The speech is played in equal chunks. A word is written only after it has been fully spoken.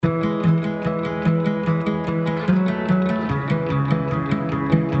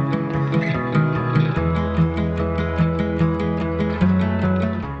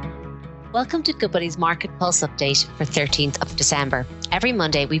Welcome to Goodbody's Market Pulse Update for 13th of December. Every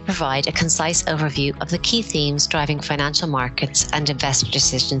Monday, we provide a concise overview of the key themes driving financial markets and investor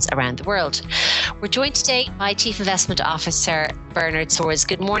decisions around the world. We're joined today by Chief Investment Officer Bernard Swords.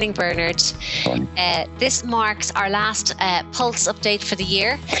 Good morning, Bernard. This marks our last Pulse Update for the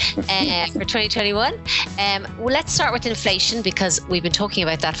year for 2021. Well, let's start with inflation because we've been talking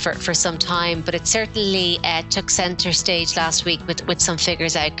about that for some time, but it certainly took centre stage last week with some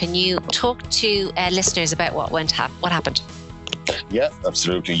figures out. Can you talk to listeners about what happened? Yeah,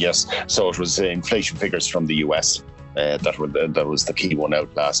 absolutely. Yes. So it was inflation figures from the US. That was the key one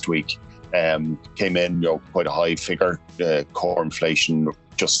out last week. Came in, quite a high figure. Core inflation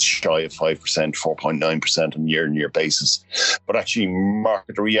just shy of 5%, 4.9% on year-on-year basis. But actually,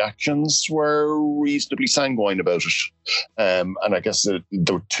 market reactions were reasonably sanguine about it. And I guess there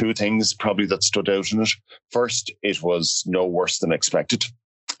were two things probably that stood out in it. First, it was no worse than expected.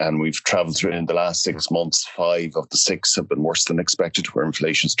 And we've travelled through in the last 6 months, 5 of the 6 have been worse than expected, where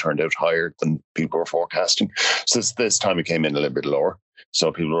inflation's turned out higher than people were forecasting. So this time it came in a little bit lower.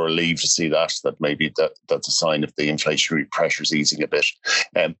 So people were relieved to see that maybe that's a sign of the inflationary pressures easing a bit.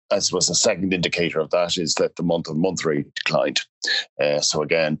 As was a second indicator of that is that the month-on-month rate declined. So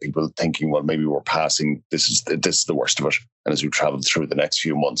again, people thinking, well, maybe we're passing, this is the worst of it. And as we travel through the next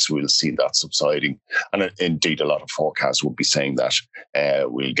few months, we'll see that subsiding. And indeed, a lot of forecasts would be saying that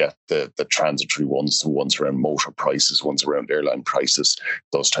we'll get the transitory ones, the ones around motor prices, ones around airline prices,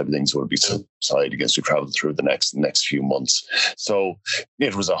 those type of things will be subsiding as we travel through the next few months. So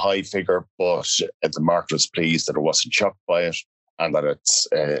it was a high figure, but the market was pleased that it wasn't shocked by it and that it's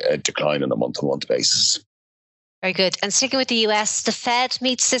a decline on a month-on-month basis. Very good. And sticking with the US, the Fed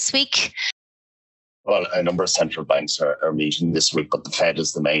meets this week. Well, a number of central banks are meeting this week, but the Fed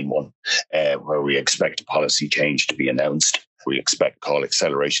is the main one, where we expect a policy change to be announced. We expect call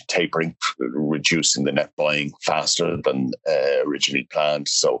acceleration tapering, reducing the net buying faster than originally planned.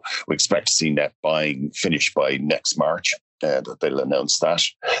 So we expect to see net buying finish by next March. That they'll announce that.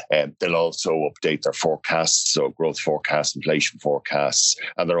 They'll also update their forecasts, so growth forecasts, inflation forecasts,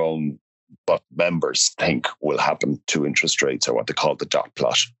 and their own what members think will happen to interest rates, or what they call the dot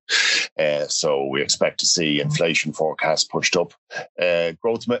plot. So we expect to see inflation forecasts pushed up,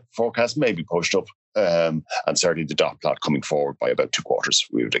 growth forecasts may be pushed up, and certainly the dot plot coming forward by about 2 quarters.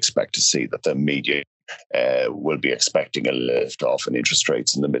 We would expect to see that the media will be expecting a lift off in interest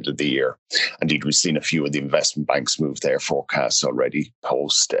rates in the middle of the year. Indeed, we've seen a few of the investment banks move their forecasts already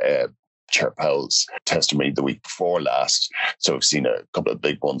post Chair Powell's testimony the week before last. So we've seen a couple of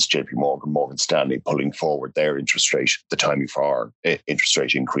big ones, JP Morgan, Morgan Stanley, pulling forward their interest rate, the timing for our interest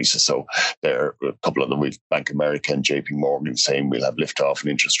rate increases. So there are a couple of them, we've Bank of America and JP Morgan saying we'll have lift off in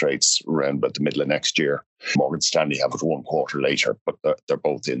interest rates around about the middle of next year. Morgan Stanley have it 1 quarter later, but they're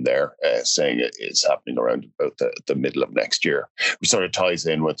both in there saying it's happening around about the middle of next year. Which sort of ties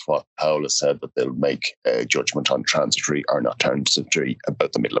in with what Powell has said, that they'll make a judgment on transitory or not transitory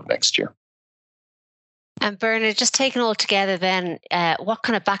about the middle of next year. And Bernard, just taken all together then, what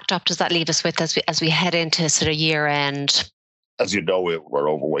kind of backdrop does that leave us with as we head into sort of year end? As you know, we're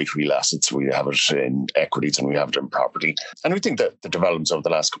overweight real assets. We have it in equities and we have it in property. And we think that the developments over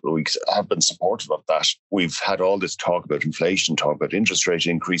the last couple of weeks have been supportive of that. We've had all this talk about inflation, talk about interest rate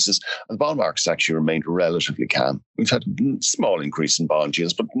increases, and the bond market's actually remained relatively calm. We've had a small increase in bond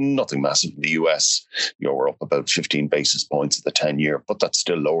yields, but nothing massive in the US. We're up about 15 basis points at the 10-year, but that's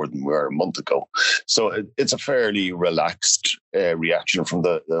still lower than we were a month ago. So it's a fairly relaxed reaction from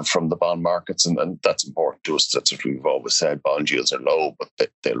the bond markets, and that's important to us. That's what we've always said. Bond yields are low, but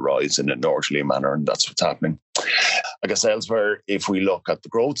they'll rise in an orderly manner, and that's what's happening. I guess elsewhere, if we look at the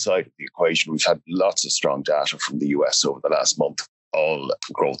growth side of the equation, we've had lots of strong data from the US over the last month. All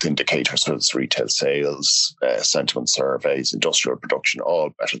growth indicators, whether it's retail sales, sentiment surveys, industrial production, all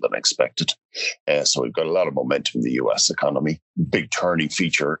better than expected. So we've got a lot of momentum in the US economy. Big turning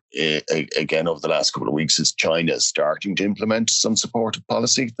feature, again, over the last couple of weeks is China is starting to implement some supportive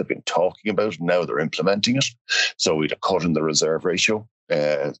policy. They've been talking about it, now they're implementing it. So we had a cut in the reserve ratio.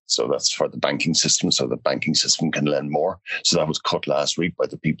 So that's for the banking system, so the banking system can lend more. So that was cut last week by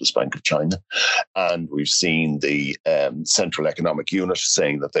the People's Bank of China. And we've seen the Central Economic Unit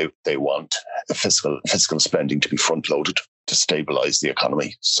saying that they want fiscal spending to be front-loaded to stabilize the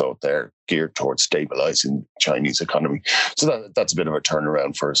economy. So they're geared towards stabilizing the Chinese economy. So that's a bit of a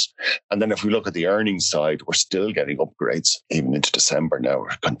turnaround for us. And then if we look at the earnings side, we're still getting upgrades. Even into December now, we're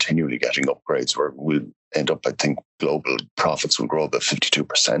continually getting upgrades. We'll end up, I think global profits will grow about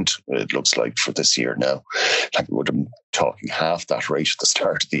 52%, it looks like, for this year now. Like we would have been talking half that rate at the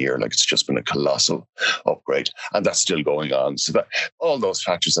start of the year. Like it's just been a colossal upgrade. And that's still going on. So that all those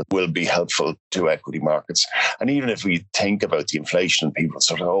factors that will be helpful to equity markets. And even if we think about the inflation and people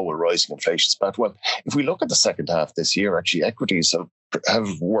sort of, oh, well, rising inflation's bad. Well, if we look at the second half this year, actually equities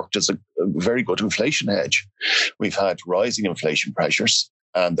have worked as a very good inflation hedge. We've had rising inflation pressures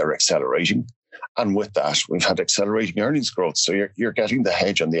and they're accelerating. And with that, we've had accelerating earnings growth. So you're getting the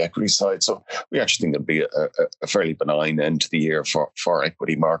hedge on the equity side. So we actually think it'll be a fairly benign end to the year for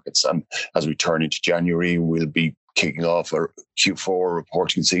equity markets. And as we turn into January, we'll be kicking off our Q4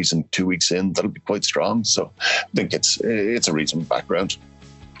 reporting season 2 weeks in. That'll be quite strong. So I think it's a reasonable background.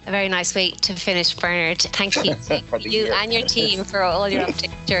 A very nice way to finish, Bernard. Thank you to you and your team for all your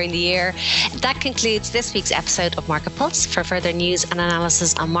updates during the year. That concludes this week's episode of Market Pulse. For further news and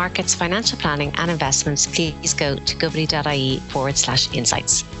analysis on markets, financial planning and investments, please go to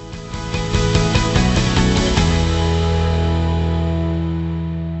goodbody.ie/insights.